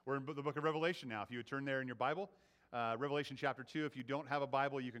We're in the book of Revelation now. If you would turn there in your Bible, Revelation chapter 2. If you don't have a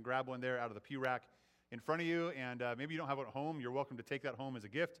Bible, you can grab one there out of the pew rack in front of you. And maybe you don't have one at home. You're welcome to take that home as a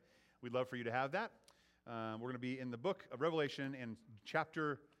gift. We'd love for you to have that. We're going to be in the book of Revelation in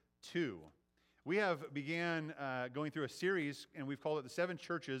chapter 2. We have began going through a series, and we've called it the 7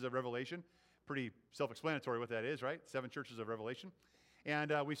 Churches of Revelation. Pretty self-explanatory what that is, right? 7 Churches of Revelation.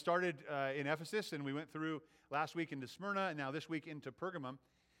 And we started in Ephesus, and we went through last week into Smyrna, and now this week into Pergamum.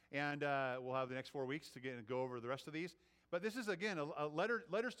 And we'll have the next 4 weeks to go over the rest of these. But this is, again,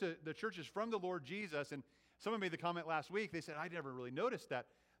 letters to the churches from the Lord Jesus. And someone made the comment last week. They said, I never really noticed that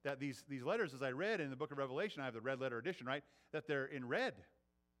these letters, as I read in the book of Revelation, I have the red letter edition, right, that they're in red.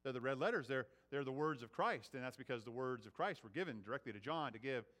 They're the red letters. They're the words of Christ. And that's because the words of Christ were given directly to John to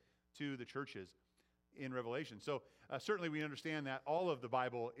give to the churches in Revelation. So certainly we understand that all of the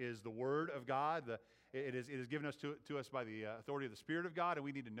Bible is the Word of God. It is given us to us by the authority of the Spirit of God, and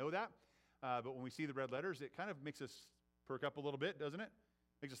we need to know that. But when we see the red letters, it kind of makes us perk up a little bit, doesn't it?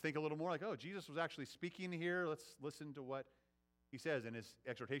 Makes us think a little more like, oh, Jesus was actually speaking here. Let's listen to what he says. And his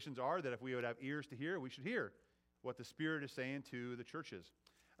exhortations are that if we would have ears to hear, we should hear what the Spirit is saying to the churches.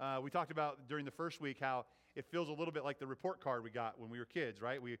 We talked about during the first week how it feels a little bit like the report card we got when we were kids,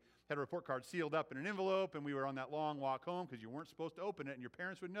 right? We had a report card sealed up in an envelope, and we were on that long walk home because you weren't supposed to open it, and your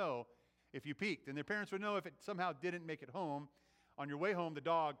parents would know if you peeked. And their parents would know if it somehow didn't make it home. On your way home, the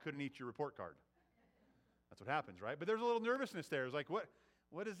dog couldn't eat your report card. That's what happens, right? But there's a little nervousness there. It's like, what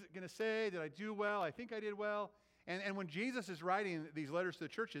is it going to say? Did I do well? I think I did well. And when Jesus is writing these letters to the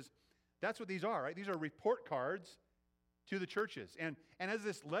churches, that's what these are, right? These are report cards to the churches. And as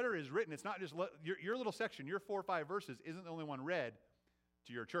this letter is written, it's not just your little section, your 4 or 5 verses isn't the only one read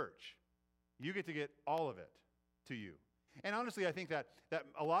to your church. You get to get all of it to you. And honestly, I think that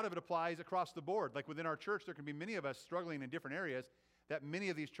a lot of it applies across the board. Like within our church, there can be many of us struggling in different areas that many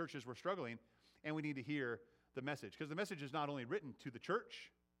of these churches were struggling, and we need to hear the message. Because the message is not only written to the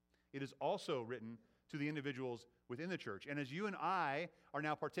church, it is also written to the individuals within the church. And as you and I are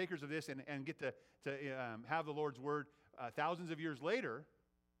now partakers of this and get to have the Lord's Word thousands of years later,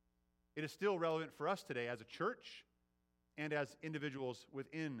 it is still relevant for us today as a church and as individuals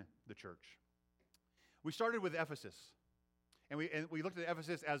within the church. We started with Ephesus, and we looked at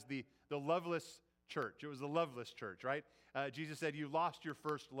Ephesus as the loveless church. It was the loveless church, right? Jesus said, you lost your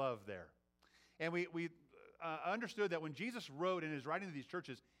first love there. And we understood that when Jesus wrote and is writing to these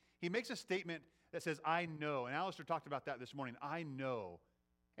churches, he makes a statement that says, I know. And Alistair talked about that this morning. I know.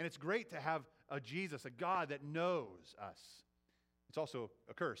 And it's great to have a Jesus, a God that knows us. It's also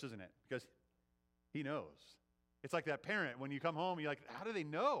a curse, isn't it? Because he knows. It's like that parent, when you come home, you're like, how do they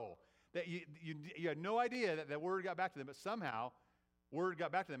know? That you had no idea that that word got back to them, but somehow word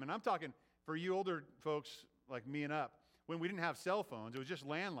got back to them. And I'm talking for you older folks like me and up, when we didn't have cell phones, it was just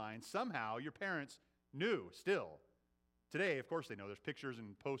landlines. Somehow your parents knew still. Today, of course, they know. There's pictures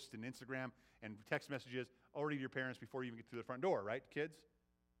and posts and Instagram and text messages already to your parents before you even get through the front door, right, kids?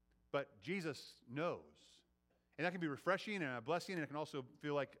 But Jesus knows. And that can be refreshing and a blessing, and it can also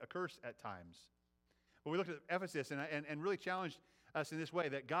feel like a curse at times. But we looked at Ephesus and really challenged us in this way,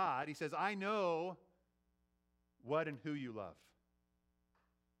 that God, he says, I know what and who you love.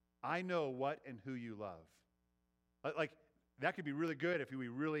 I know what and who you love. Like, that could be really good if we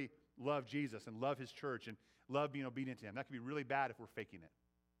really love Jesus and love his church and love being obedient to him. That could be really bad if we're faking it,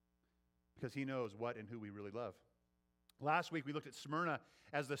 because he knows what and who we really love. Last week we looked at Smyrna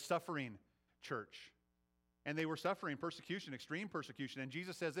as the suffering church, and they were suffering persecution, extreme persecution, and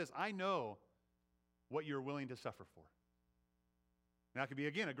Jesus says this, I know what you're willing to suffer for. And that could be,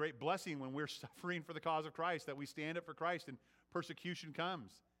 again, a great blessing when we're suffering for the cause of Christ, that we stand up for Christ and persecution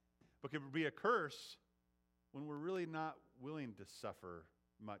comes. But it could be a curse when we're really not willing to suffer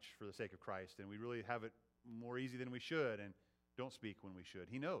much for the sake of Christ, and we really have it more easy than we should and don't speak when we should.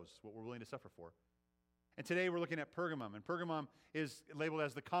 He knows what we're willing to suffer for. And today we're looking at Pergamum, and Pergamum is labeled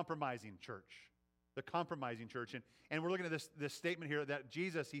as the compromising church. The compromising church. And we're looking at this statement here that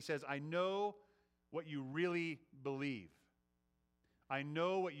Jesus, he says, I know what you really believe. I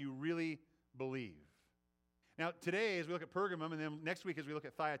know what you really believe. Now today, as we look at Pergamum, and then next week as we look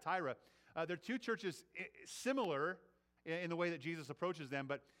at Thyatira, they're two churches similar in the way that Jesus approaches them,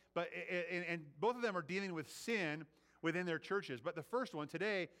 but both of them are dealing with sin within their churches. But the first one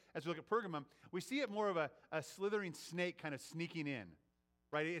today, as we look at Pergamum, we see it more of a slithering snake kind of sneaking in,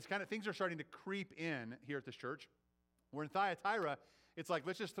 right? It's kind of, things are starting to creep in here at this church. Where in Thyatira, it's like,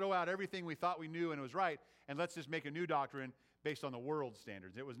 let's just throw out everything we thought we knew and it was right, and let's just make a new doctrine based on the world's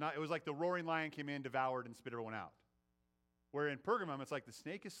standards. It was like the roaring lion came in, devoured, and spit everyone out. Where in Pergamum, it's like the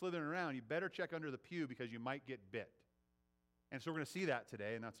snake is slithering around. You better check under the pew because you might get bit. And so we're going to see that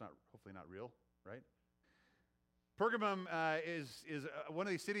today, and that's hopefully not real, right? Pergamum is one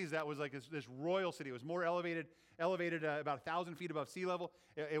of these cities that was like this royal city. It was more elevated about 1,000 feet above sea level.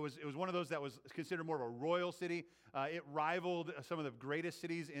 It was one of those that was considered more of a royal city. It rivaled some of the greatest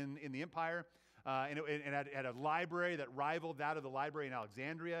cities in the empire. And it had a library that rivaled that of the library in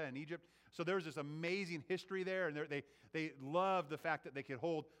Alexandria in Egypt. So there was this amazing history there, and they loved the fact that they could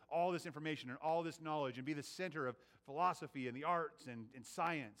hold all this information and all this knowledge and be the center of philosophy and the arts and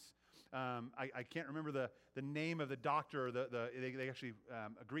science. I can't remember the name of the doctor. They actually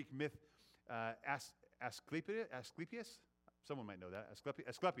a Greek myth, Asclepius. Someone might know that.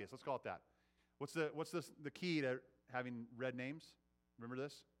 Asclepius. Let's call it that. What's the key to having red names? Remember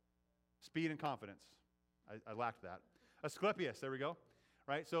this? Speed and confidence. I lacked that. Asclepius. There we go.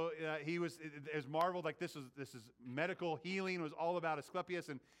 Right. So he was marveled, like this is medical healing was all about Asclepius,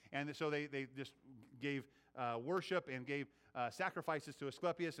 and so they just gave worship and gave sacrifices to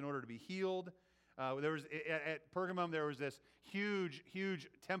Asclepius in order to be healed. There was at Pergamum there was this huge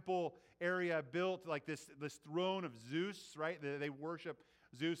temple area built like this throne of Zeus. Right. They worship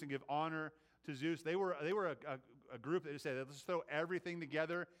Zeus and give honor to Zeus. They were a group that just said, let's throw everything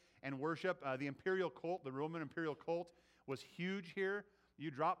together and worship. The imperial cult, the Roman imperial cult, was huge here. You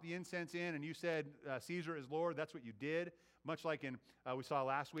dropped the incense in and you said, Caesar is Lord. That's what you did. Much like we saw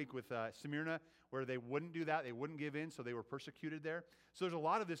last week with Smyrna, where they wouldn't do that. They wouldn't give in, so they were persecuted there. So there's a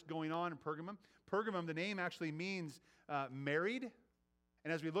lot of this going on in Pergamum. Pergamum, the name actually means married.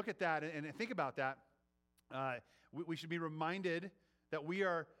 And as we look at that and think about that, we should be reminded that we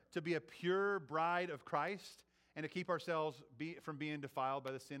are to be a pure bride of Christ and to keep ourselves from being defiled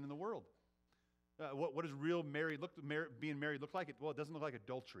by the sin in the world. What does real being married look like? Well, it doesn't look like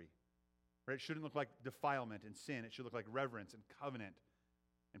adultery. Right? It shouldn't look like defilement and sin. It should look like reverence and covenant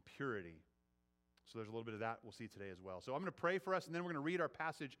and purity. So there's a little bit of that we'll see today as well. So I'm going to pray for us, and then we're going to read our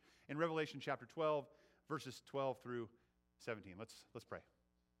passage in Revelation chapter 12, verses 12 through 17. Let's pray.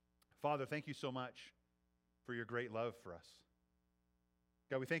 Father, thank you so much for your great love for us.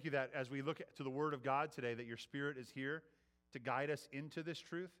 God, we thank you that as we look to the Word of God today, that your Spirit is here to guide us into this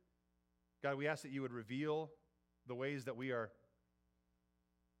truth. God, we ask that you would reveal the ways that we are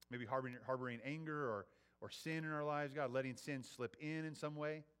maybe harboring anger or sin in our lives. God, letting sin slip in some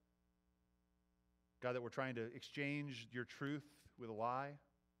way. God, that we're trying to exchange your truth with a lie.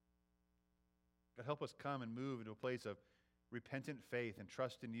 God, help us come and move into a place of repentant faith and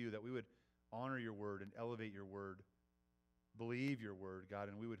trust in you, that we would honor your word and elevate your word, believe your word, God,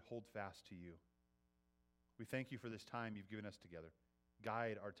 and we would hold fast to you. We thank you for this time you've given us together.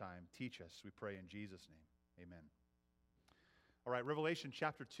 Guide our time. Teach us, we pray in Jesus' name. Amen. All right, Revelation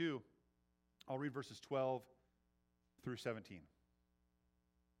chapter 2. I'll read verses 12 through 17.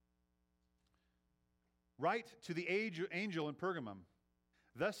 Write to the angel in Pergamum,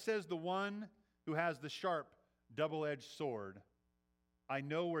 thus says the one who has the sharp, double-edged sword, I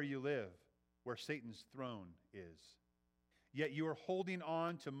know where you live, where Satan's throne is. Yet you are holding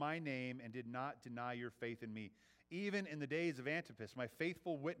on to my name and did not deny your faith in me, even in the days of Antipas, my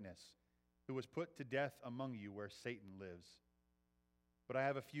faithful witness, who was put to death among you where Satan lives. But I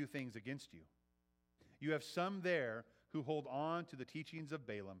have a few things against you. You have some there who hold on to the teachings of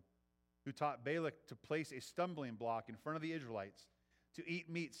Balaam, who taught Balak to place a stumbling block in front of the Israelites, to eat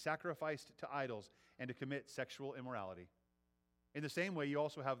meat sacrificed to idols, and to commit sexual immorality. In the same way, you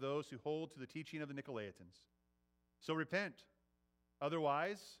also have those who hold to the teaching of the Nicolaitans. So repent,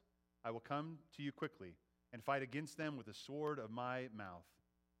 otherwise I will come to you quickly and fight against them with the sword of my mouth.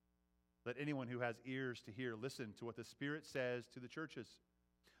 Let anyone who has ears to hear listen to what the Spirit says to the churches.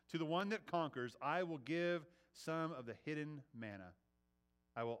 To the one that conquers, I will give some of the hidden manna.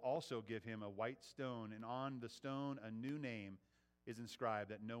 I will also give him a white stone, and on the stone a new name is inscribed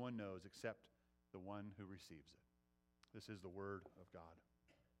that no one knows except the one who receives it. This is the word of God.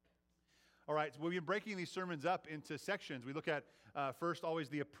 All right, so we've been breaking these sermons up into sections. We look at first always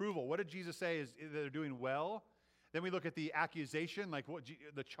the approval. What did Jesus say is they're doing well? Then we look at the accusation, like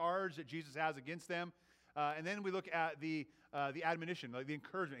the charge that Jesus has against them. And then we look at the admonition, like the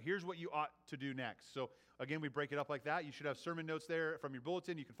encouragement. Here's what you ought to do next. So again, we break it up like that. You should have sermon notes there from your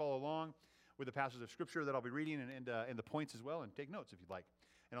bulletin. You can follow along with the passages of Scripture that I'll be reading and the points as well, and take notes if you'd like.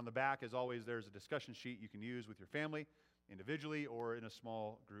 And on the back, as always, there's a discussion sheet you can use with your family, individually, or in a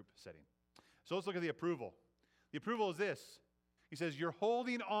small group setting. So let's look at the approval. The approval is this. He says, you're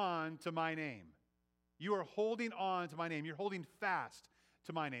holding on to my name. You are holding on to my name. You're holding fast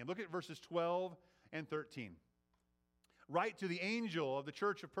to my name. Look at verses 12 and 13. Write to the angel of the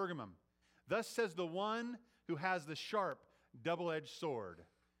church of Pergamum. Thus says the one who has the sharp, double-edged sword.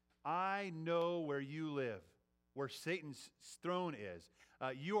 I know where you live, where Satan's throne is.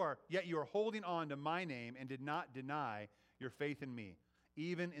 Yet you are holding on to my name and did not deny your faith in me,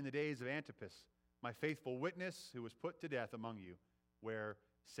 even in the days of Antipas, my faithful witness, who was put to death among you, where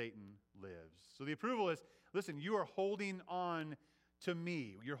Satan lives. So the approval is, listen, you are holding on to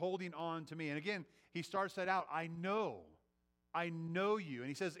me. You're holding on to me. And again, he starts that out, I know you. And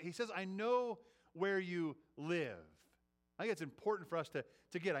he says, I know where you live. I think it's important for us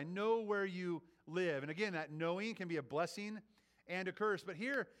to get, I know where you live. And again, that knowing can be a blessing and a curse. But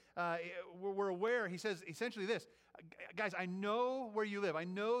here, we're aware, he says essentially this, guys, I know where you live. I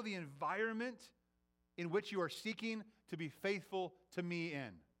know the environment in which you are seeking to be faithful to me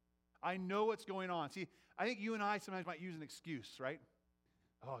in. I know what's going on. See, I think you and I sometimes might use an excuse, right?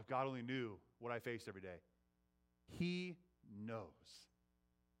 Oh, if God only knew what I face every day. He knows.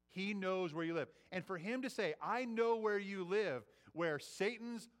 He knows where you live. And for him to say, I know where you live, where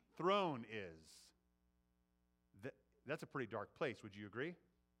Satan's throne is, that's a pretty dark place, would you agree?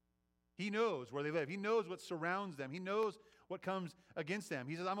 He knows where they live. He knows what surrounds them. He knows what comes against them.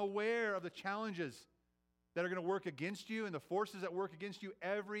 He says, I'm aware of the challenges that are going to work against you and the forces that work against you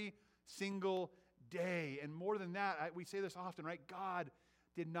every single day. And more than that, we say this often, right? God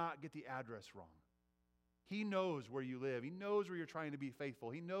did not get the address wrong. He knows where you live. He knows where you're trying to be faithful.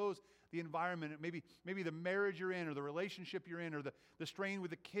 He knows the environment, maybe the marriage you're in or the relationship you're in or the strain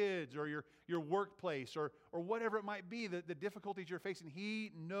with the kids or your workplace or whatever it might be, the difficulties you're facing.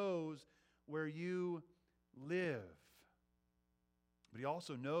 He knows where you live. But he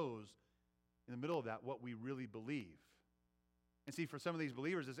also knows in the middle of that what we really believe. And see, for some of these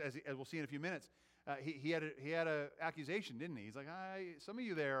believers, as we'll see in a few minutes, he had an accusation, didn't he? He's like, some of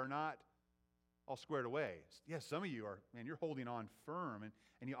you there are not all squared away. Yes, some of you are, man, you're holding on firm,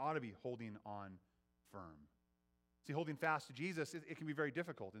 and you ought to be holding on firm. See, holding fast to Jesus, it can be very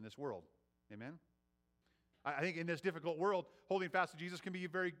difficult in this world. Amen? I think in this difficult world, holding fast to Jesus can be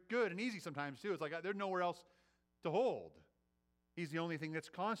very good and easy sometimes too. It's like there's nowhere else to hold. He's the only thing that's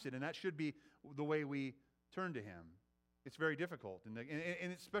constant, and that should be the way we turn to him. It's very difficult, and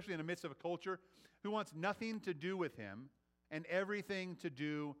especially in the midst of a culture who wants nothing to do with him and everything to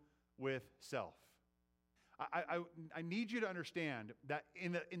do with self. I need you to understand that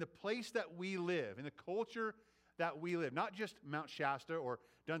in the place that we live, in the culture that we live, not just Mount Shasta or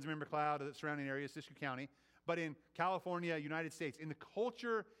Dunsmuir, McLeod, or the surrounding areas, Siskiyou County, but in California, United States, in the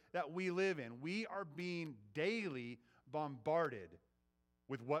culture that we live in, we are being daily bombarded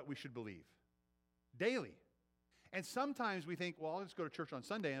with what we should believe. Daily. And sometimes we think, well, I'll just go to church on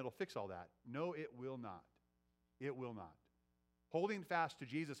Sunday and it'll fix all that. No, it will not. It will not. Holding fast to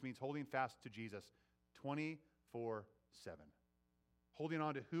Jesus means holding fast to Jesus 24/7. Holding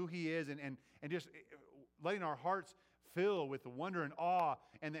on to who he is and just letting our hearts fill with the wonder and awe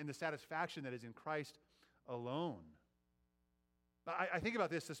and the satisfaction that is in Christ alone. I think about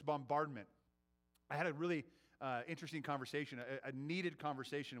this bombardment. I had a really interesting conversation, a needed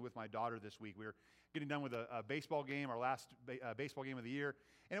conversation with my daughter this week. We were getting done with a baseball game, our last baseball game of the year,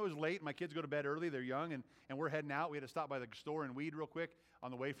 and it was late. My kids go to bed early. They're young, and we're heading out. We had to stop by the store and weed real quick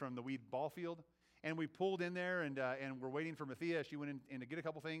on the way from the weed ball field. And we pulled in there, and we're waiting for Mathia. She went in to get a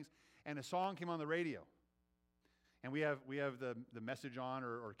couple things, and a song came on the radio. And we have the message on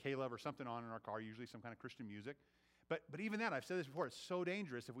or K-Love or something on in our car, usually some kind of Christian music. But even that, I've said this before, it's so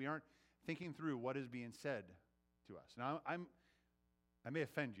dangerous if we aren't thinking through what is being said to us. Now, I may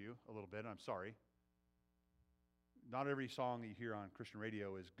offend you a little bit, I'm sorry. Not every song that you hear on Christian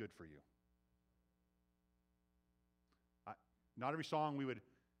radio is good for you. Not every song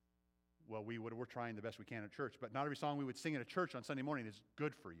we're trying the best we can at church, but not every song we would sing at a church on Sunday morning is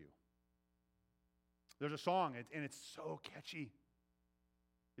good for you. There's a song, and it's so catchy.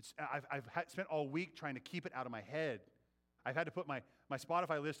 I've spent all week trying to keep it out of my head. I've had to put my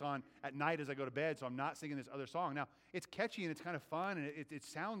Spotify list on at night as I go to bed, so I'm not singing this other song. Now, it's catchy and it's kind of fun, and it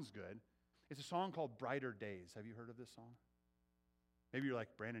sounds good. It's a song called Brighter Days. Have you heard of this song? Maybe you're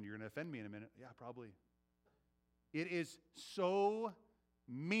like, Brandon, you're going to offend me in a minute. Yeah, probably. It is so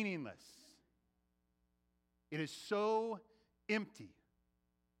meaningless. It is so empty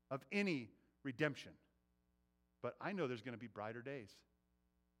of any redemption. But I know there's going to be brighter days.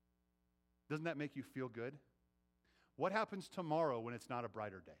 Doesn't that make you feel good? What happens tomorrow when it's not a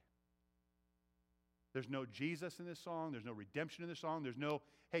brighter day? There's no Jesus in this song. There's no redemption in this song. There's no,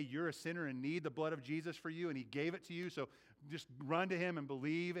 hey, you're a sinner and need the blood of Jesus for you, and he gave it to you, so just run to him and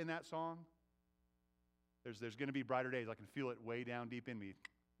believe in that song. There's going to be brighter days. I can feel it way down deep in me.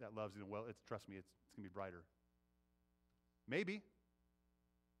 That love's going to, trust me, it's going to be brighter. Maybe.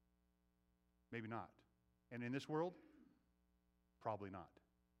 Maybe not. And in this world, probably not.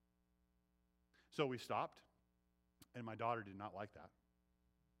 So we stopped. And my daughter did not like that.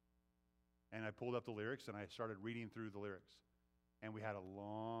 And I pulled up the lyrics and I started reading through the lyrics. And we had a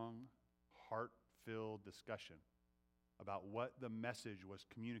long, heart-filled discussion about what the message was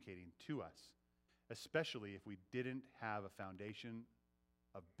communicating to us, especially if we didn't have a foundation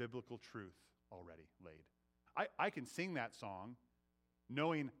of biblical truth already laid. I can sing that song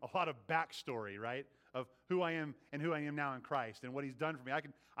knowing a lot of backstory, right, of who I am and who I am now in Christ and what he's done for me.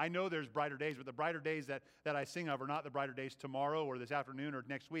 I know there's brighter days, but the brighter days that I sing of are not the brighter days tomorrow or this afternoon or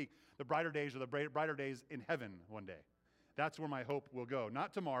next week. The brighter days are the brighter days in heaven one day. That's where my hope will go.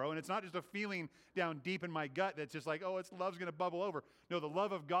 Not tomorrow, and it's not just a feeling down deep in my gut that's just like, oh, love's going to bubble over. No, the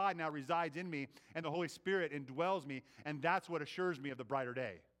love of God now resides in me, and the Holy Spirit indwells me, and that's what assures me of the brighter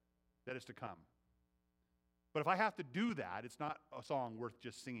day that is to come. But if I have to do that, it's not a song worth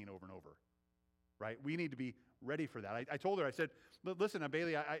just singing over and over, right? We need to be ready for that. I told her, I said, listen,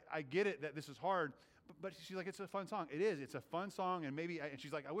 Bailey, I get it that this is hard, but she's like, it's a fun song. It is. It's a fun song, and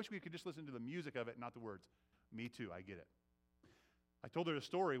she's like, I wish we could just listen to the music of it, not the words. Me too, I get it. I told her a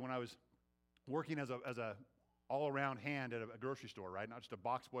story when I was working as a all-around hand at a grocery store, right? Not just a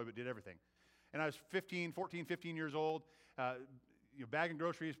box boy, but did everything. And I was 14, 15 years old, bagging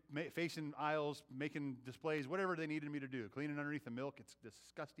groceries, facing aisles, making displays, whatever they needed me to do. Cleaning underneath the milk. It's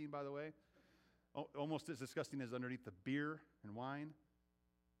disgusting, by the way. Almost as disgusting as underneath the beer and wine.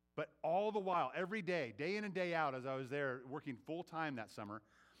 But all the while, every day, day in and day out, as I was there working full-time that summer,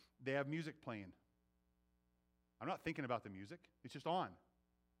 they have music playing. I'm not thinking about the music. It's just on.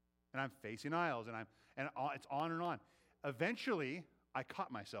 And I'm facing aisles, and it's on and on. Eventually, I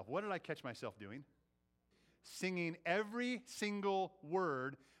caught myself. What did I catch myself doing? Singing every single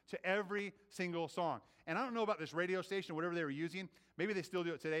word to every single song. And I don't know about this radio station or whatever they were using. Maybe they still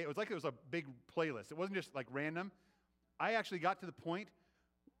do it today. It was like it was a big playlist. It wasn't just like random. I actually got to the point,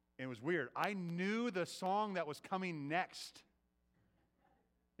 and it was weird. I knew the song that was coming next.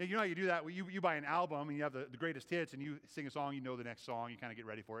 You know how you do that? You buy an album and you have the greatest hits and you sing a song, you know the next song, you kind of get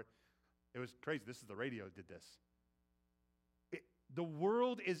ready for it. It was crazy. This is the radio that did this. The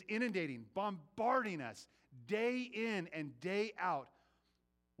world is inundating, bombarding us day in and day out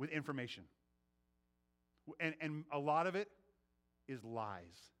with information. And a lot of it is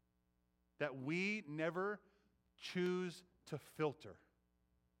lies that we never choose to filter.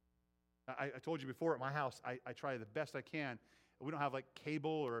 I told you before, at my house, I try the best I can. We don't have like cable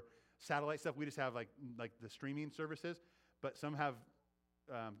or satellite stuff. We just have like the streaming services. But some have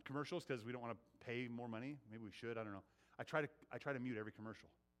commercials because we don't want to pay more money. Maybe we should. I don't know. I try to mute every commercial,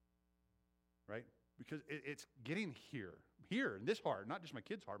 right? Because it's getting here in this heart, not just my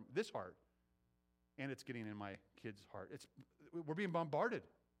kid's heart, this heart, and it's getting in my kid's heart. We're being bombarded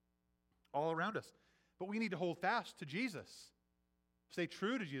all around us, but we need to hold fast to Jesus. Stay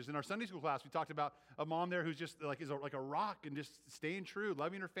true to Jesus. In our Sunday school class, we talked about a mom there who's just like a rock and just staying true,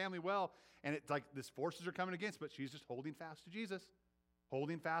 loving her family well. And it's like these forces are coming against, but she's just holding fast to Jesus,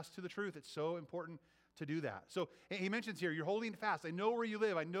 holding fast to the truth. It's so important to do that. So he mentions here, you're holding fast. I know where you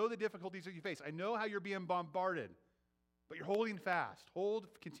live. I know the difficulties that you face. I know how you're being bombarded, but you're holding fast.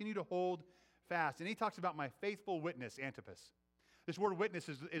 Continue to hold fast. And he talks about my faithful witness, Antipas. This word witness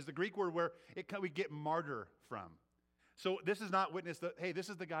is the Greek word where we get martyr from. So this is not witness that, hey, this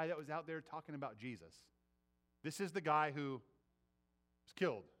is the guy that was out there talking about Jesus. This is the guy who was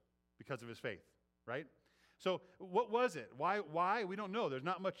killed because of his faith, right? So what was it? Why? We don't know. There's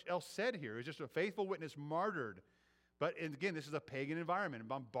not much else said here. It's just a faithful witness martyred. But again, this is a pagan environment,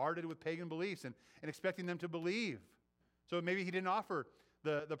 bombarded with pagan beliefs and expecting them to believe. So maybe he didn't offer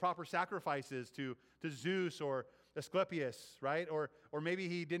the proper sacrifices to Zeus or Asclepius, right? Or maybe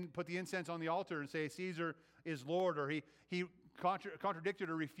he didn't put the incense on the altar and say Caesar is Lord, or he contradicted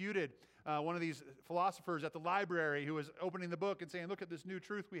or refuted one of these philosophers at the library who was opening the book and saying, look at this new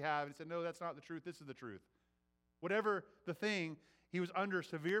truth we have. And he said, no, that's not the truth. This is the truth. Whatever the thing, he was under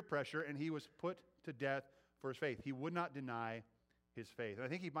severe pressure and he was put to death for his faith. He would not deny his faith. And I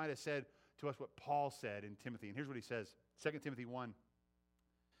think he might have said to us what Paul said in Timothy. And here's what he says, 2 Timothy 1.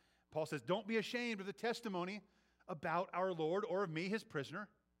 Paul says, don't be ashamed of the testimony about our Lord or of me, his prisoner.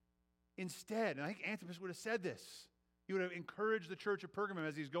 Instead, and I think Antipas would have said this, he would have encouraged the church of Pergamum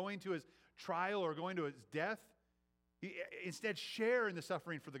as he's going to his trial or going to his death. Instead, share in the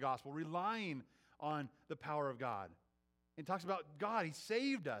suffering for the gospel, relying on the power of God. And talks about God. He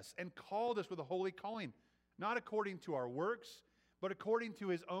saved us and called us with a holy calling, not according to our works, but according to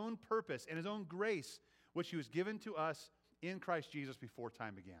his own purpose and his own grace, which he was given to us in Christ Jesus before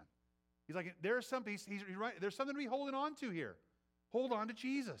time began. He's like, there's something, he's right, there's something to be holding on to here. Hold on to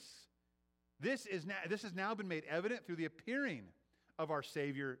Jesus. This has now been made evident through the appearing of our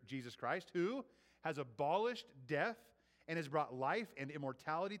Savior, Jesus Christ, who has abolished death and has brought life and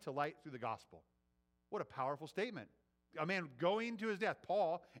immortality to light through the gospel. What a powerful statement. A man going to his death,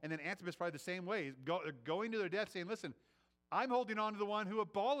 Paul, and then Antipas probably the same way, going to their death saying, listen, I'm holding on to the one who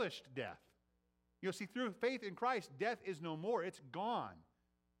abolished death. See, through faith in Christ, death is no more. It's gone.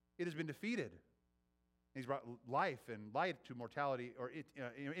 It has been defeated. And he's brought life and light to mortality, or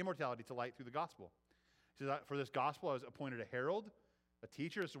immortality to light through the gospel. He says, for this gospel I was appointed a herald, a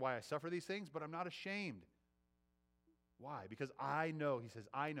teacher. This is why I suffer these things, but I'm not ashamed. Why? Because I know, he says,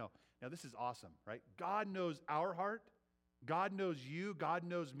 I know. Now this is awesome, right? God knows our heart. God knows you. God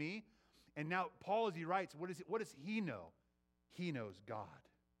knows me. And now Paul, as he writes, what does he know? He knows God.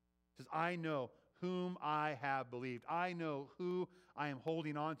 He says, I know whom I have believed. I know who I am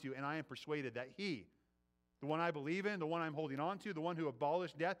holding on to, and I am persuaded that he, the one I believe in, the one I'm holding on to, the one who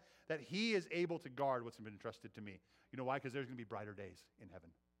abolished death, that he is able to guard what's been entrusted to me. You know why? Because there's going to be brighter days in heaven.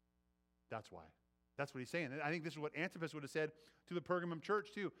 That's why. That's what he's saying. And I think this is what Antipas would have said to the Pergamum church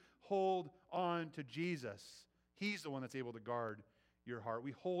too. Hold on to Jesus. He's the one that's able to guard your heart.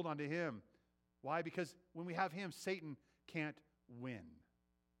 We hold on to him. Why? Because when we have him, Satan can't win.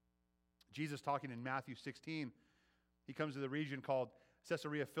 Jesus, talking in Matthew 16, he comes to the region called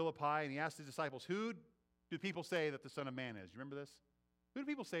Caesarea Philippi, and he asks his disciples, who do people say that the Son of Man is? You remember this? Who do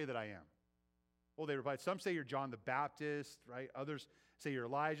people say that I am? Well, they replied, some say you're John the Baptist, right? Others say you're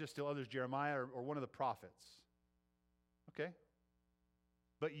Elijah, still others Jeremiah, or one of the prophets. Okay.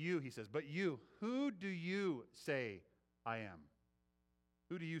 But you, he says, but you, who do you say I am?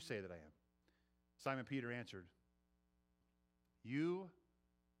 Who do you say that I am? Simon Peter answered, you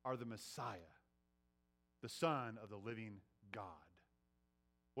are the Messiah, the Son of the living God.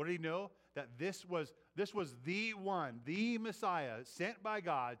 What did he know? That this was the one, the Messiah, sent by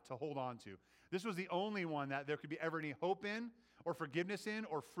God to hold on to. This was the only one that there could be ever any hope in, or forgiveness in,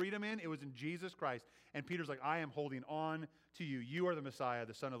 or freedom in. It was in Jesus Christ. And Peter's like, I am holding on to you. You are the Messiah,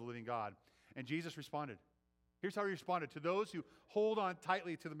 the Son of the living God. And Jesus responded. Here's how he responded to those who hold on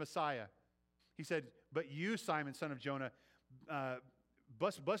tightly to the Messiah. He said, but you, Simon, son of Jonah,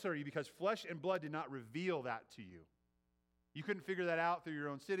 blessed are you, because flesh and blood did not reveal that to you. You couldn't figure that out through your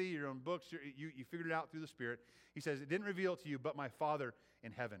own city, your own books. You figured it out through the Spirit. He says, it didn't reveal it to you, but my Father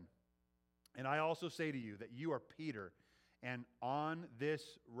in heaven. And I also say to you that you are Peter, and on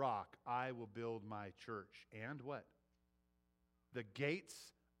this rock I will build my church. And what? The gates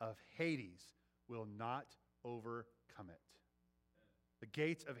of Hades will not overcome it. The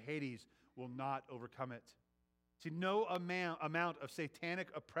gates of Hades will not overcome it. See, no amount of satanic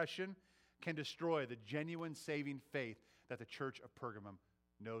oppression can destroy the genuine saving faith that the church of Pergamum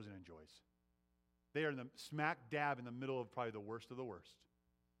knows and enjoys. They are in the smack dab in the middle of probably the worst of the worst.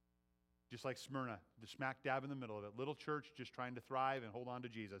 Just like Smyrna, the smack dab in the middle of it. Little church just trying to thrive and hold on to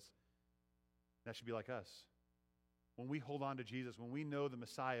Jesus. That should be like us. When we hold on to Jesus, when we know the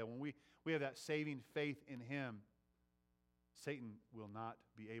Messiah, when we have that saving faith in him, Satan will not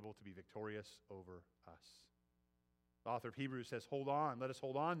be able to be victorious over us. The author of Hebrews says, hold on. Let us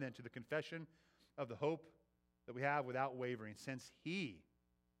hold on then to the confession of the hope that we have without wavering, since he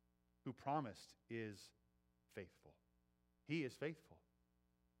who promised is faithful. He is faithful.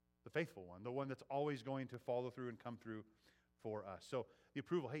 The faithful one, the one that's always going to follow through and come through for us. So the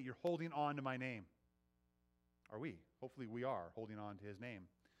approval, hey, you're holding on to my name. Are we? Hopefully we are holding on to his name.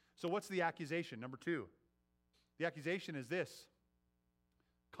 So what's the accusation? Number 2. The accusation is this.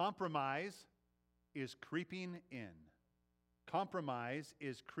 Compromise is creeping in. Compromise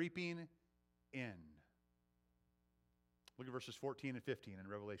is creeping in. Look at verses 14 and 15 in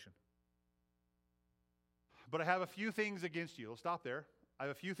Revelation. But I have a few things against you. We'll stop there. I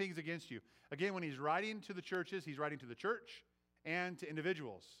have a few things against you. Again, when he's writing to the churches, he's writing to the church and to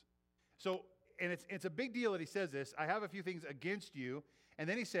individuals. So, and it's a big deal that he says this. I have a few things against you. And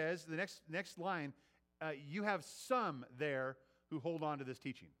then he says, the next line, you have some there who hold on to this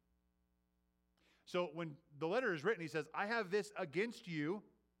teaching. So when the letter is written, he says, I have this against you.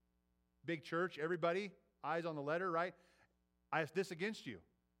 Big church, everybody, eyes on the letter, right? I have this against you.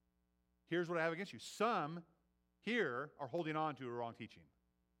 Here's what I have against you. Some here are holding on to a wrong teaching.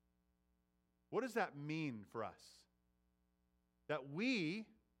 What does that mean for us? That we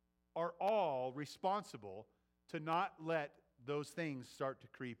are all responsible to not let those things start to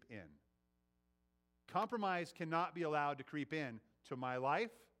creep in. Compromise cannot be allowed to creep in to my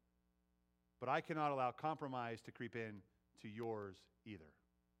life, but I cannot allow compromise to creep in to yours either.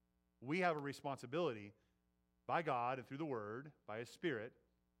 We have a responsibility by God and through the Word, by His Spirit,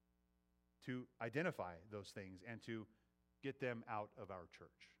 to identify those things and to get them out of our church.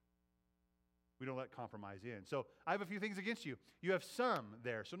 We don't let compromise in. So I have a few things against you. You have some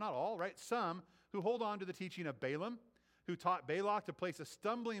there, so not all, right? Some who hold on to the teaching of Balaam, who taught Balak to place a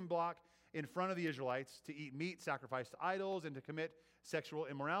stumbling block in front of the Israelites to eat meat sacrificed to idols and to commit sexual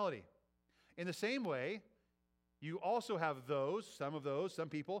immorality. In the same way, you also have some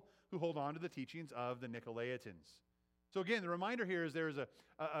people who hold on to the teachings of the Nicolaitans. So again, the reminder here is there's a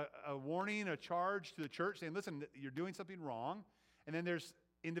warning, a charge to the church saying, listen, you're doing something wrong. And then there's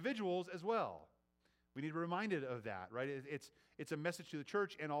individuals as well. We need to be reminded of that, right? It's a message to the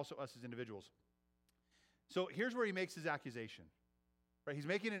church and also us as individuals. So here's where he makes his accusation. Right? He's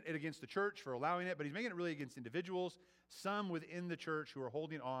making it against the church for allowing it, but he's making it really against individuals, some within the church who are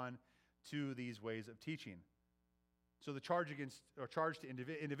holding on to these ways of teaching. So the charge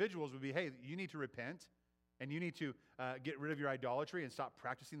to individuals would be, hey, you need to repent, and you need to get rid of your idolatry and stop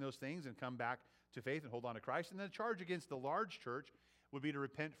practicing those things and come back to faith and hold on to Christ. And then the charge against the large church would be to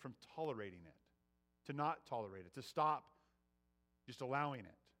repent from tolerating it, to not tolerate it, to stop just allowing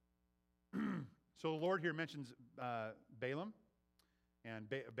it. So the Lord here mentions Balaam and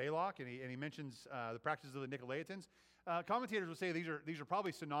Balak, and he mentions the practices of the Nicolaitans. Commentators would say these are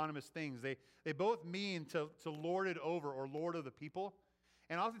probably synonymous things. They both mean to lord it over or lord of the people,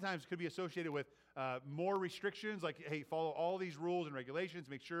 and oftentimes could be associated with more restrictions, like, hey, follow all these rules and regulations,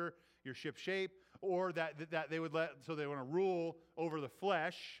 make sure your ship shape, or that they would they want to rule over the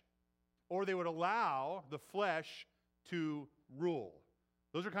flesh, or they would allow the flesh to rule.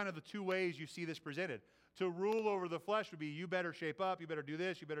 Those are kind of the two ways you see this presented. To rule over the flesh would be, you better shape up, you better do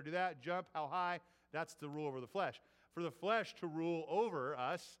this, you better do that, jump, how high. That's to rule over the flesh. For the flesh to rule over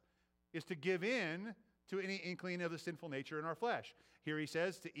us is to give in to any inkling of the sinful nature in our flesh. Here he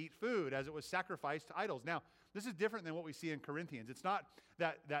says to eat food as it was sacrificed to idols. Now, this is different than what we see in Corinthians. It's not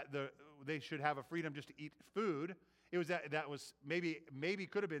that they should have a freedom just to eat food. It was that was maybe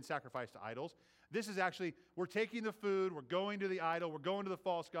could have been sacrificed to idols. This is actually, we're taking the food, we're going to the idol, we're going to the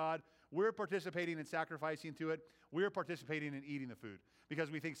false god, we're participating in sacrificing to it, we're participating in eating the food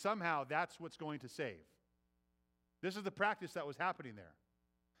because we think somehow that's what's going to save. This is the practice that was happening there.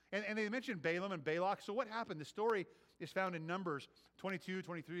 And they mentioned Balaam and Balak. So what happened? The story is found in Numbers 22,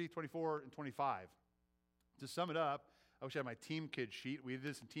 23, 24, and 25. To sum it up, I wish I had my Team Kid sheet. We did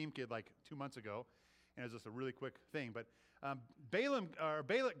this in Team Kid like 2 months ago, and it was just a really quick thing. But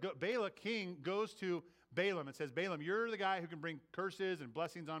Balak king goes to Balaam and says, Balaam, you're the guy who can bring curses and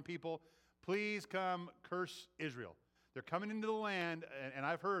blessings on people. Please come curse Israel. They're coming into the land, and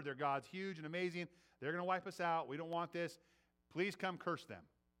I've heard their God's huge and amazing. They're going to wipe us out. We don't want this. Please come curse them.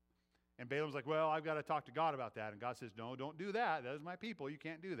 And Balaam's like, well, I've got to talk to God about that. And God says, no, don't do that. That is my people. You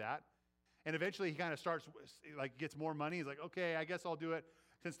can't do that. And eventually he kind of starts, like, gets more money. He's like, okay, I guess I'll do it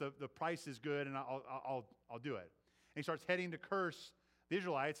since the price is good, and I'll do it. And he starts heading to curse the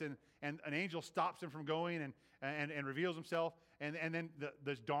Israelites, and an angel stops him from going and reveals himself. And then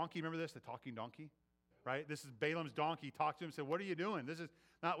this donkey, remember this, the talking donkey? Right? This is Balaam's donkey. He talks to him and said, what are you doing? This is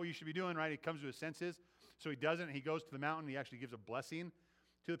not what you should be doing, right? He comes to his senses. So he doesn't. He goes to the mountain. He actually gives a blessing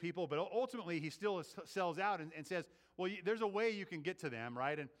to the people. But ultimately, he still sells out and says, well, there's a way you can get to them,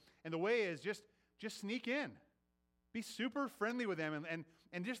 right? And the way is just sneak in. Be super friendly with them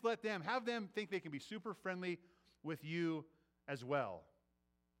and just have them think they can be super friendly with you as well.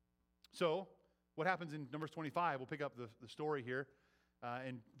 So what happens in Numbers 25? We'll pick up the story here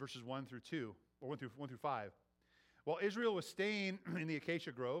in verses 1 through 2, or 1 through 5. While Israel was staying in the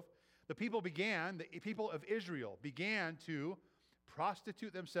acacia grove, the people of Israel began to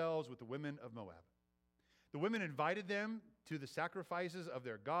prostitute themselves with the women of Moab. The women invited them to the sacrifices of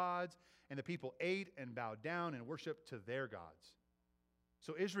their gods, and the people ate and bowed down and worshiped to their gods.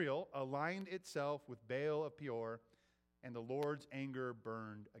 So Israel aligned itself with Baal of Peor, and the Lord's anger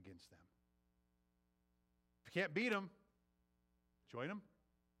burned against them. If you can't beat them, join them,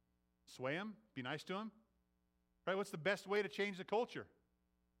 sway them, be nice to them. Right? What's the best way to change the culture?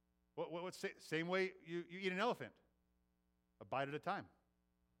 What's the same way you eat an elephant? A bite at a time.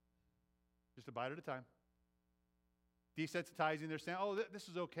 Just a bite at a time. Desensitizing, they're saying, oh, this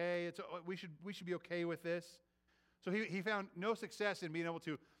is okay. We should be okay with this. So he found no success in being able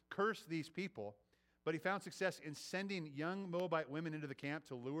to curse these people, but he found success in sending young Moabite women into the camp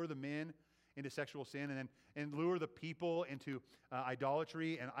to lure the men into sexual sin and lure the people into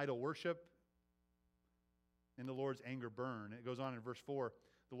idolatry and idol worship. And the Lord's anger burned. It goes on in verse 4.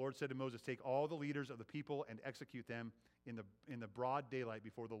 The Lord said to Moses, take all the leaders of the people and execute them in the broad daylight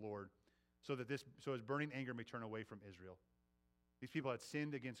before the Lord, so his burning anger may turn away from Israel. These people had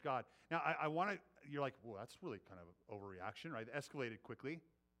sinned against God. Now, I want to, you're like, well, that's really kind of overreaction, right? It escalated quickly.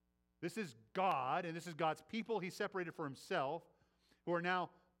 This is God, and this is God's people he separated for himself, who are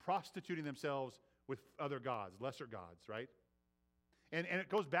now prostituting themselves with other gods, lesser gods, right? And it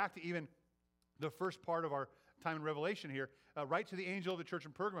goes back to even the first part of our time in Revelation here, write to the angel of the church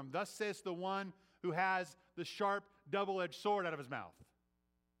in Pergamum, thus says the one who has the sharp, double-edged sword out of his mouth.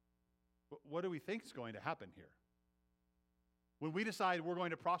 What do we think is going to happen here? When we decide we're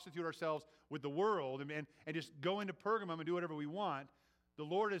going to prostitute ourselves with the world and just go into Pergamum and do whatever we want, the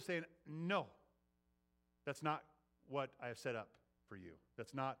Lord is saying, no, that's not what I have set up for you.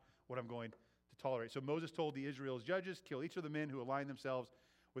 That's not what I'm going to tolerate. So Moses told the Israel's judges, kill each of the men who align themselves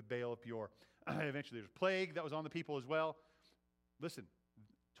with Baal of Peor. Eventually there's a plague that was on the people as well. Listen,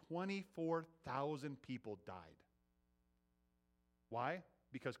 24,000 people died. Why?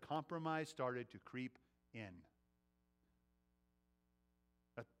 Because compromise started to creep in.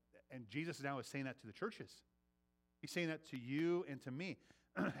 And Jesus now is saying that to the churches. He's saying that to you and to me.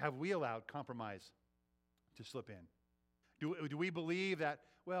 Have we allowed compromise to slip in? Do we believe that,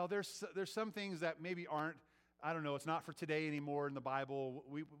 well, there's some things that maybe aren't, I don't know, it's not for today anymore in the Bible.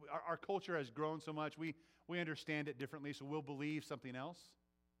 Our culture has grown so much, we understand it differently, so we'll believe something else?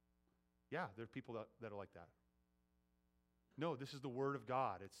 Yeah, there are people that are like that. No, this is the Word of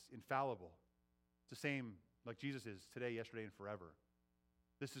God. It's infallible. It's the same like Jesus is today, yesterday, and forever.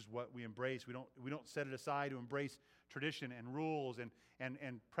 This is what we embrace. We don't set it aside to embrace tradition and rules and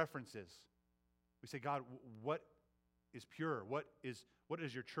preferences. We say, God, what is pure? What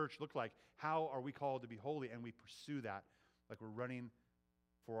does your church look like? How are we called to be holy? And we pursue that like we're running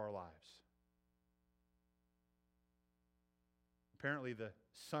for our lives. Apparently,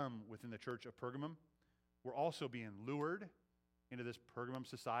 some within the church of Pergamum were also being lured into this Pergamum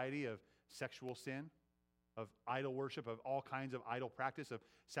society of sexual sin, of idol worship, of all kinds of idol practice, of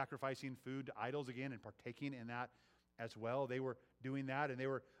sacrificing food to idols again and partaking in that as well. They were doing that, and they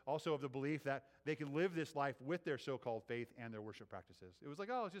were also of the belief that they could live this life with their so-called faith and their worship practices. It was like,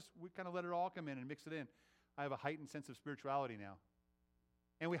 oh, it's just, we kind of let it all come in and mix it in. I have a heightened sense of spirituality now.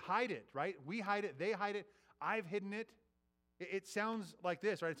 And we hide it, right? We hide it, they hide it, I've hidden it. It sounds like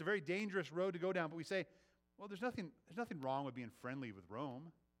this, right? It's a very dangerous road to go down, but we say, well, there's nothing wrong with being friendly with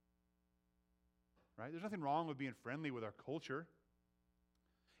Rome. Right? There's nothing wrong with being friendly with our culture.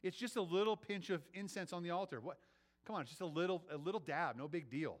 It's just a little pinch of incense on the altar. What? Come on, it's just a little dab, no big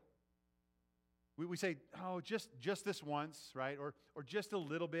deal. We say, oh, just this once, right? Or just a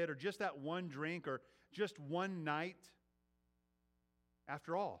little bit, or just that one drink, or just one night.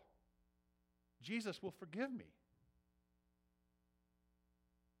 After all, Jesus will forgive me.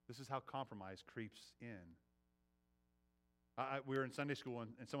 This is how compromise creeps in. We were in Sunday school,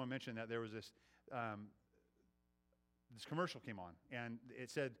 and someone mentioned that there was this commercial came on, and it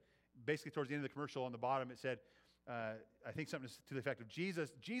said, basically towards the end of the commercial on the bottom, it said, I think something to the effect of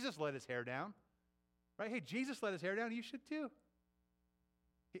Jesus let his hair down, right? Hey, Jesus let his hair down, you should too.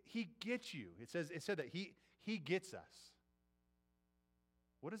 He gets you. It said that he gets us.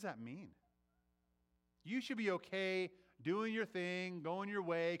 What does that mean? You should be okay doing your thing, going your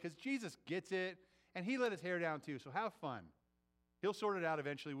way, because Jesus gets it, and he let his hair down too, so have fun. He'll sort it out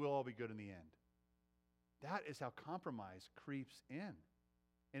eventually. We'll all be good in the end. That is how compromise creeps in.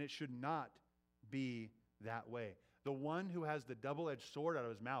 And it should not be that way. The one who has the double-edged sword out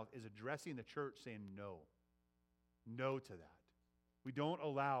of his mouth is addressing the church saying no. No to that. We don't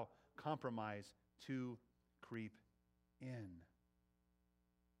allow compromise to creep in.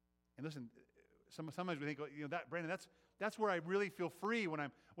 And listen, sometimes we think, Brandon, that's where I really feel free when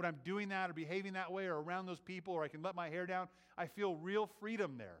I'm doing that or behaving that way or around those people, or I can let my hair down. I feel real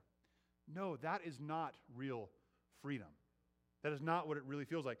freedom there. No, that is not real freedom. That is not what it really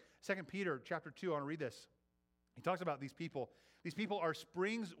feels like. 2 Peter chapter 2, I want to read this. He talks about these people. These people are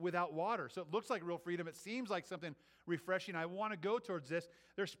springs without water. So it looks like real freedom. It seems like something refreshing. I want to go towards this.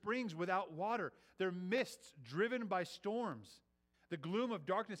 They're springs without water. They're mists driven by storms. The gloom of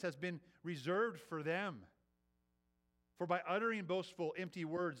darkness has been reserved for them. For by uttering boastful, empty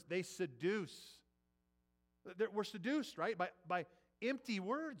words, they seduce. We're seduced, right? By empty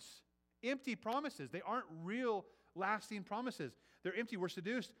words, empty promises. They aren't real, lasting promises. They're empty. We're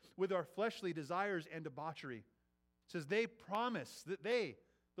seduced with our fleshly desires and debauchery. It says they promise that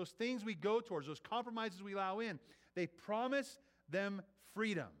those things we go towards, those compromises we allow in, they promise them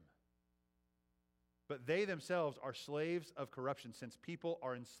freedom. But they themselves are slaves of corruption, since people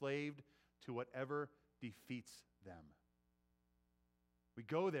are enslaved to whatever defeats them. We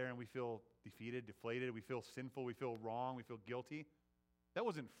go there and we feel defeated, deflated, we feel sinful, we feel wrong, we feel guilty. That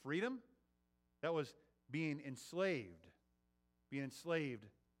wasn't freedom. That was being enslaved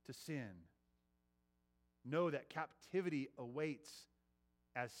to sin. Know that captivity awaits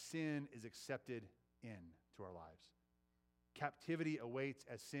as sin is accepted into our lives. Captivity awaits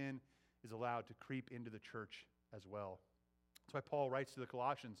as sin is allowed to creep into the church as well. That's why Paul writes to the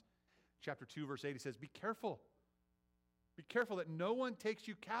Colossians, chapter 2, verse 8, he says, be careful. Be careful that no one takes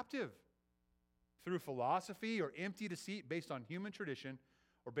you captive through philosophy or empty deceit based on human tradition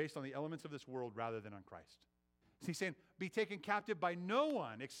or based on the elements of this world rather than on Christ. So he's saying, be taken captive by no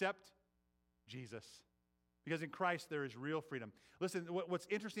one except Jesus. Because in Christ there is real freedom. Listen, what's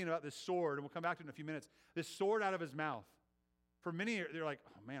interesting about this sword, and we'll come back to it in a few minutes, this sword out of his mouth. For many, they're like,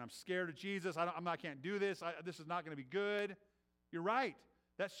 oh man, I'm scared of Jesus. I can't do this. This is not going to be good. You're right.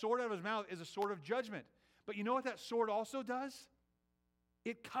 That sword out of his mouth is a sword of judgment. But you know what that sword also does?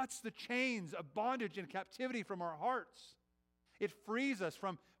 It cuts the chains of bondage and captivity from our hearts. It frees us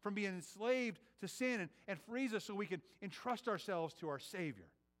from being enslaved to sin and frees us so we can entrust ourselves to our Savior.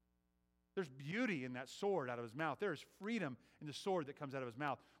 There's beauty in that sword out of his mouth. There is freedom in the sword that comes out of his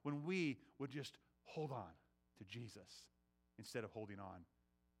mouth when we would just hold on to Jesus instead of holding on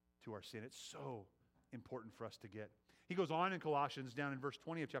to our sin. It's so important for us to get. He goes on in Colossians, down in verse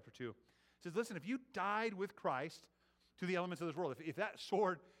 20 of chapter 2. He says, listen, if you died with Christ to the elements of this world, if that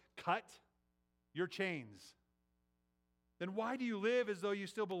sword cut your chains, then why do you live as though you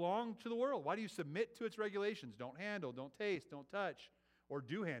still belong to the world? Why do you submit to its regulations? Don't handle, don't taste, don't touch. Or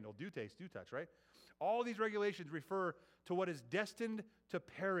do handle, do taste, do touch, right? All these regulations refer to what is destined to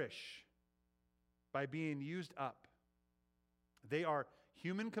perish by being used up. They are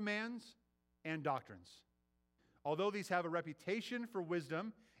human commands and doctrines. Although these have a reputation for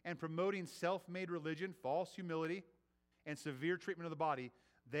wisdom and promoting self-made religion, false humility, and severe treatment of the body,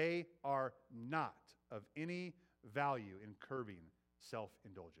 they are not of any value in curbing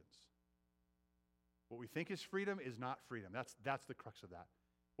self-indulgence. What we think is freedom is not freedom. That's the crux of that.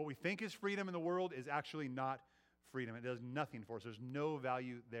 What we think is freedom in the world is actually not freedom. It does nothing for us. There's no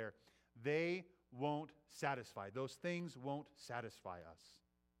value there. They won't satisfy. Those things won't satisfy us.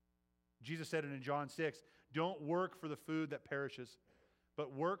 Jesus said it in John 6, don't work for the food that perishes,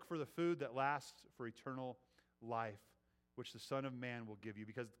 but work for the food that lasts for eternal life, which the Son of Man will give you,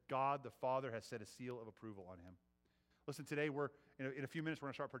 because God the Father has set a seal of approval on him. Listen, today in a few minutes we're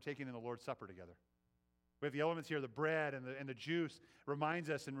going to start partaking in the Lord's Supper together. We have the elements here, the bread and the juice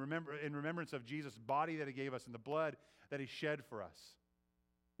reminds us in remembrance of Jesus' body that he gave us and the blood that he shed for us.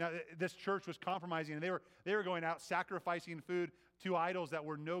 Now, this church was compromising, and they were going out sacrificing food to idols that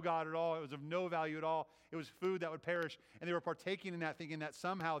were no God at all. It was of no value at all. It was food that would perish, and they were partaking in that, thinking that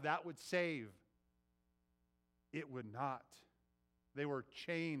somehow that would save. It would not. They were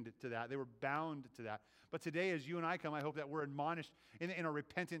chained to that. They were bound to that. But today, as you and I come, I hope that we're admonished in our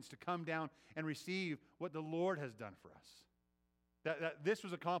repentance to come down and receive what the Lord has done for us. That this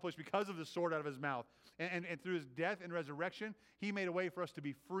was accomplished because of the sword out of his mouth. And through his death and resurrection, he made a way for us to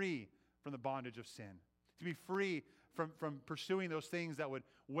be free from the bondage of sin. To be free from pursuing those things that would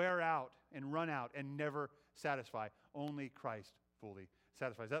wear out and run out and never satisfy. Only Christ fully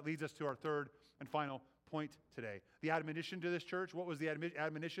satisfies. That leads us to our third and final point today. The admonition to this church. What was the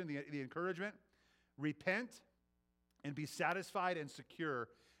admonition, the encouragement? Repent and be satisfied and secure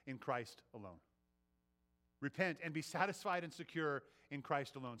in Christ alone. Repent and be satisfied and secure in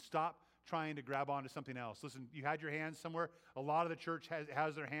Christ alone. Stop trying to grab onto something else. Listen, you had your hands somewhere. A lot of the church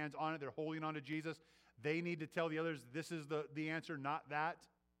has their hands on it. They're holding on to Jesus. They need to tell the others, this is the answer, not that.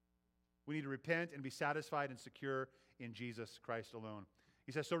 We need to repent and be satisfied and secure in Jesus Christ alone.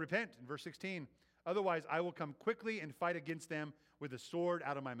 He says, so repent, in verse 16. Otherwise, I will come quickly and fight against them with a sword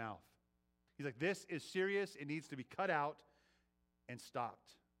out of my mouth. He's like, this is serious. It needs to be cut out and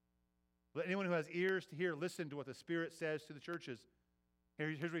stopped. Let anyone who has ears to hear listen to what the Spirit says to the churches.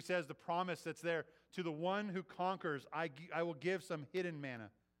 Here's what he says, the promise that's there. To the one who conquers, I will give some hidden manna.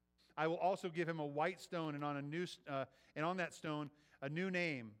 I will also give him a white stone, and on that stone a new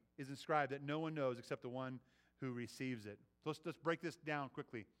name is inscribed that no one knows except the one who receives it. So let's break this down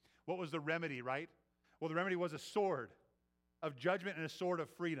quickly. What was the remedy, right? Well, the remedy was a sword of judgment and a sword of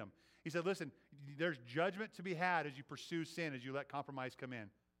freedom. He said, listen, there's judgment to be had as you pursue sin, as you let compromise come in.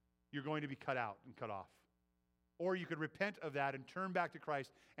 You're going to be cut out and cut off. Or you could repent of that and turn back to Christ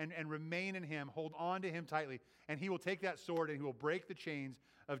and remain in him, hold on to him tightly, and he will take that sword and he will break the chains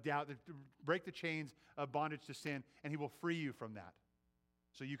of doubt, break the chains of bondage to sin, and he will free you from that.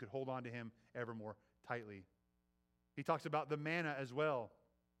 So you could hold on to him ever more tightly. He talks about the manna as well,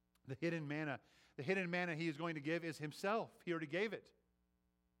 the hidden manna. The hidden manna he is going to give is himself. He already gave it.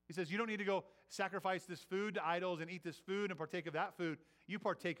 He says, you don't need to go sacrifice this food to idols and eat this food and partake of that food. You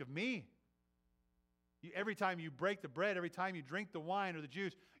partake of me. Every time you break the bread, every time you drink the wine or the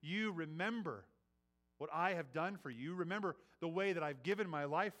juice, you remember what I have done for you. You remember the way that I've given my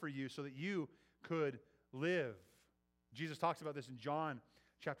life for you so that you could live. Jesus talks about this in John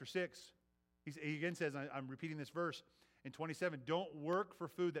chapter 6. He again says, I'm repeating this verse, In 27, don't work for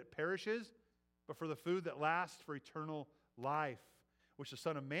food that perishes, but for the food that lasts for eternal life, which the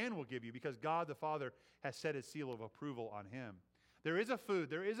Son of Man will give you, because God the Father has set his seal of approval on him. There is a food,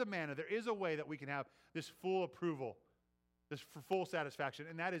 there is a manna, there is a way that we can have this full approval, this full satisfaction,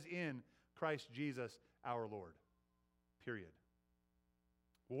 and that is in Christ Jesus our Lord. Period.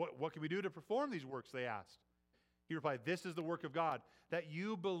 Well, what can we do to perform these works, they asked. He replied, this is the work of God, that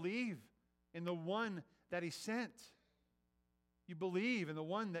you believe in the one that he sent. You believe in the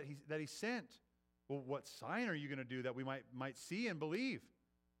one that he sent. Well, what sign are you going to do that we might see and believe?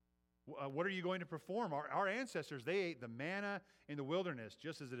 What are you going to perform? Our ancestors, they ate the manna in the wilderness,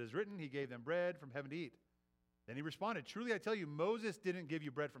 just as it is written, he gave them bread from heaven to eat. Then he responded, truly I tell you, Moses didn't give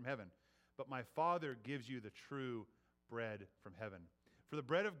you bread from heaven, but my Father gives you the true bread from heaven. For the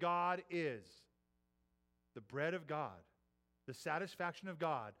bread of God is the bread of God, the satisfaction of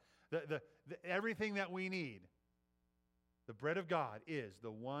God, the everything that we need. The bread of God is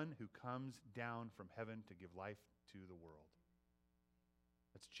the one who comes down from heaven to give life to the world.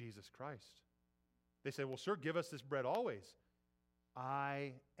 That's Jesus Christ. They say, well, sir, give us this bread always.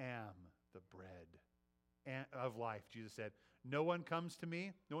 I am the bread of life, Jesus said. No one who comes to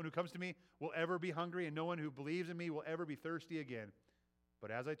me will ever be hungry, and no one who believes in me will ever be thirsty again.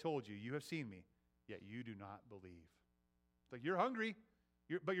 But as I told you, you have seen me, yet you do not believe. It's like you're hungry,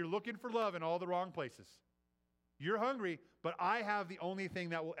 but you're looking for love in all the wrong places. You're hungry, but I have the only thing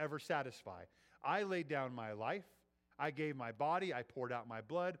that will ever satisfy. I laid down my life. I gave my body. I poured out my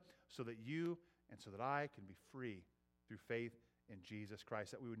blood so that you and so that I can be free through faith in Jesus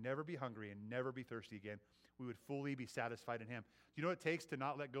Christ, that we would never be hungry and never be thirsty again. We would fully be satisfied in him. Do you know what it takes to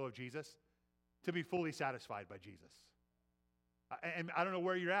not let go of Jesus? To be fully satisfied by Jesus. And I don't know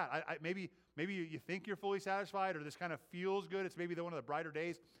where you're at. Maybe you think you're fully satisfied, or this kind of feels good. It's maybe one of the Brighter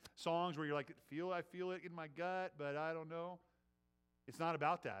Days songs where you're like, I feel it in my gut, but I don't know. It's not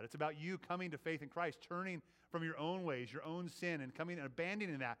about that. It's about you coming to faith in Christ, turning from your own ways, your own sin, and coming and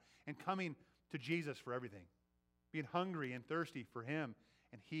abandoning that and coming to Jesus for everything. Being hungry and thirsty for him,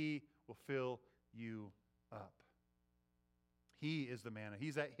 and he will fill you up. He is the manna.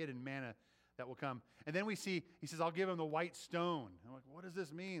 He's that hidden manna that will come. And then we see, he says, I'll give him the white stone. I'm like, what does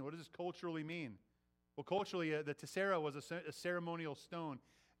this mean? What does this culturally mean? Well, culturally, the tessera was a ceremonial stone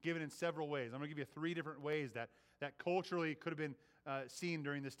given in several ways. I'm going to give you 3 different ways that culturally could have been seen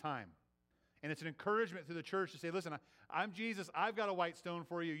during this time. And it's an encouragement through the church to say, listen, I'm Jesus. I've got a white stone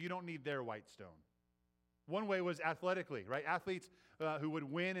for you. You don't need their white stone. One way was athletically, right? Athletes who would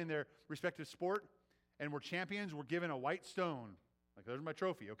win in their respective sport and were champions were given a white stone. Like, there's my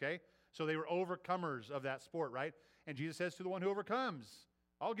trophy, okay? So they were overcomers of that sport, right? And Jesus says to the one who overcomes,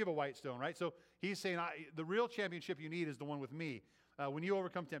 I'll give a white stone, right? So he's saying the real championship you need is the one with me. When you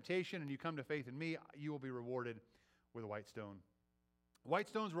overcome temptation and you come to faith in me, you will be rewarded with a white stone. White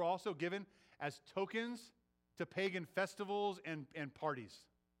stones were also given as tokens to pagan festivals and parties.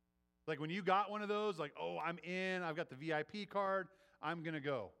 Like when you got one of those, like, oh, I'm in, I've got the VIP card, I'm going to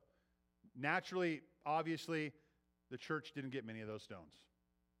go. Naturally, obviously, the church didn't get many of those stones.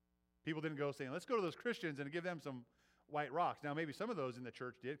 People didn't go saying, let's go to those Christians and give them some white rocks. Now, maybe some of those in the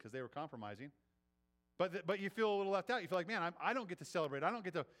church did because they were compromising. But you feel a little left out. You feel like, man, I don't get to celebrate. I don't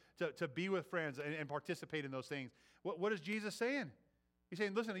get to be with friends and participate in those things. What is Jesus saying? He's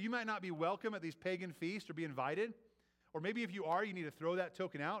saying, listen, you might not be welcome at these pagan feasts or be invited. Or maybe if you are, you need to throw that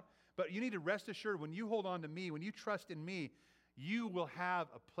token out. But you need to rest assured, when you hold on to me, when you trust in me, you will have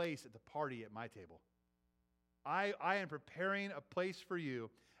a place at the party at my table. I am preparing a place for you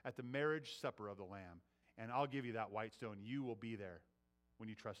at the marriage supper of the Lamb. And I'll give you that white stone. You will be there when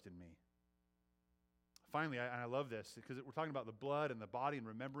you trust in me. Finally, I love this because we're talking about the blood and the body and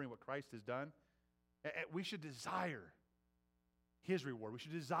remembering what Christ has done. We should desire his reward. We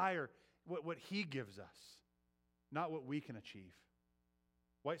should desire what he gives us, not what we can achieve.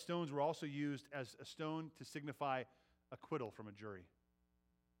 White stones were also used as a stone to signify acquittal from a jury.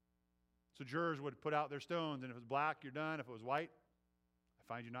 So jurors would put out their stones, and if it was black, you're done. If it was white,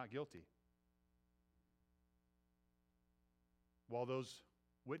 I find you not guilty. While those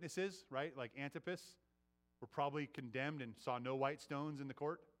witnesses, right, like Antipas, were probably condemned and saw no white stones in the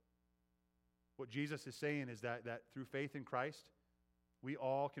court, what Jesus is saying is that through faith in Christ, we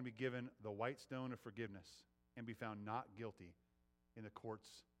all can be given the white stone of forgiveness and be found not guilty in the courts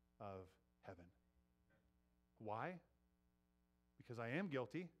of heaven. Why? Because I am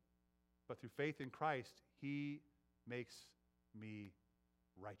guilty, but through faith in Christ, he makes me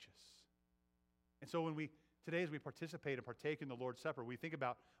righteous. And so today as we participate and partake in the Lord's Supper, we think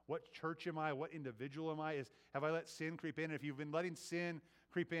about what church am I, what individual am I? Have I let sin creep in? And if you've been letting sin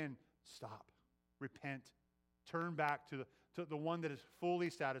creep in, stop, repent, Turn back to the one that is fully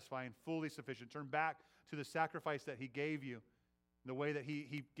satisfying, fully sufficient. Turn back to the sacrifice that he gave you, the way that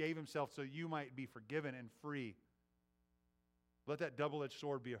he gave himself so you might be forgiven and free. Let that double-edged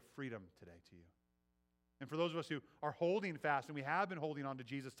sword be a freedom today to you. And for those of us who are holding fast, and we have been holding on to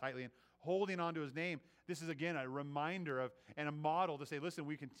Jesus tightly and holding on to his name, this is again a reminder of and a model to say, listen,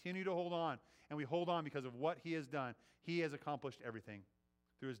 we continue to hold on, and we hold on because of what he has done. He has accomplished everything.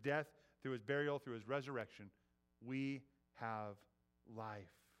 Through his death, through his burial, through his resurrection, we have life.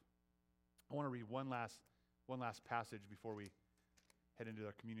 I want to read one last passage before we head into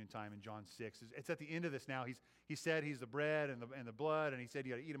our communion time in John 6. It's at the end of this now. He said he's the bread and the blood, and he said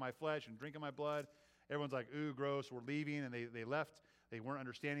you got to eat of my flesh and drink of my blood. Everyone's like, ooh, gross, we're leaving, and they left. They weren't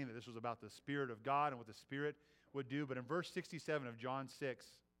understanding that this was about the Spirit of God and what the Spirit would do. But in verse 67 of John 6,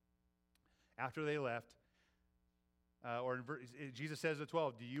 after they left, Jesus says to the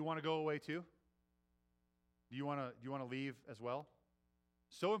 12, do you want to go away too? Do you want to leave as well?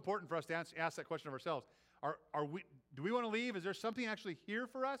 So important for us to ask that question of ourselves. Do we want to leave? Is there something actually here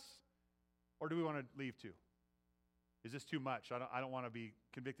for us? Or do we want to leave too? Is this too much? I don't want to be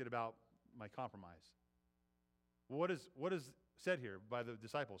convicted about my compromise. What is said here by the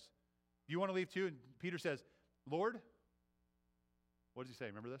disciples? Do you want to leave too? And Peter says, Lord, what does he say?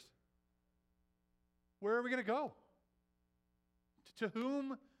 Remember this? Where are we going to go? To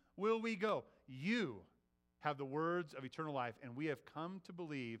whom will we go? You have the words of eternal life, and we have come to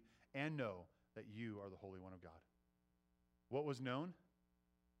believe and know that you are the Holy One of God. What was known?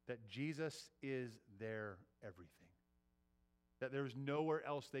 That Jesus is their everything. That there was nowhere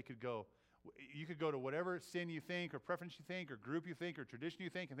else they could go. You could go to whatever sin you think, or preference you think, or group you think, or tradition you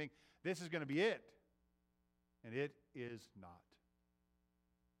think, and think, this is going to be it. And it is not.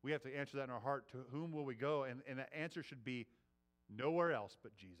 We have to answer that in our heart. To whom will we go? And the answer should be nowhere else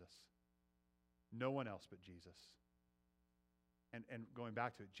but Jesus. No one else but Jesus. And going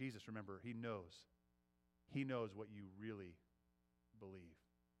back to it, Jesus, remember, he knows. He knows what you really believe.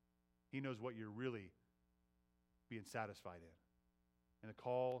 He knows what you're really being satisfied in. And the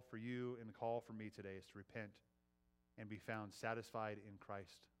call for you and the call for me today is to repent and be found satisfied in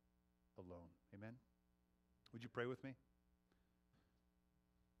Christ alone. Amen? Would you pray with me?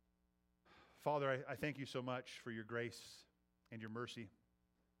 Father, I thank you so much for your grace and your mercy.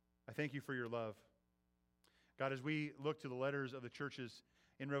 I thank you for your love. God, as we look to the letters of the churches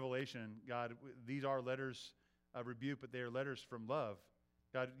in Revelation, God, these are letters of rebuke, but they are letters from love.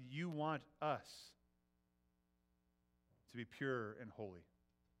 God, you want us to be pure and holy,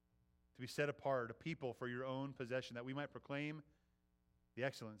 to be set apart, a people for your own possession, that we might proclaim the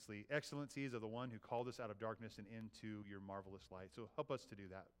excellencies of the one who called us out of darkness and into your marvelous light. So help us to do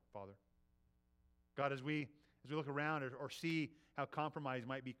that, Father. God, as we look around or see how compromise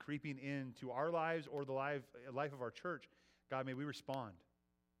might be creeping into our lives or the life of our church, God, may we respond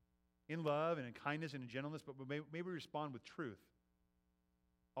in love and in kindness and in gentleness, but may we respond with truth,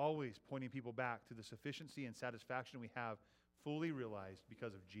 always pointing people back to the sufficiency and satisfaction we have fully realized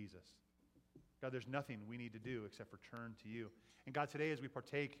because of Jesus. God, there's nothing we need to do except for turn to you. And God, today as we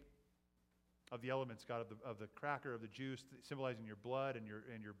partake of the elements, God, of the cracker, of the juice, symbolizing your blood and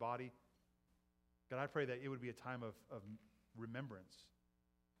your body, God, I pray that it would be a time of remembrance.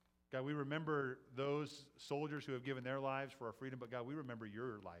 God, we remember those soldiers who have given their lives for our freedom, but God, we remember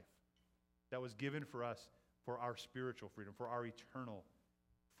your life that was given for us for our spiritual freedom, for our eternal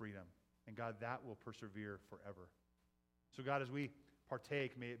freedom. And God, that will persevere forever. So God, as we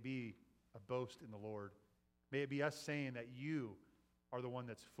partake, may it be a boast in the Lord. May it be us saying that you are the one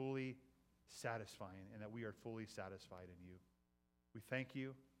that's fully satisfying and that we are fully satisfied in you. We thank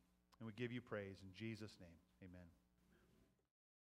you and we give you praise in Jesus' name. Amen.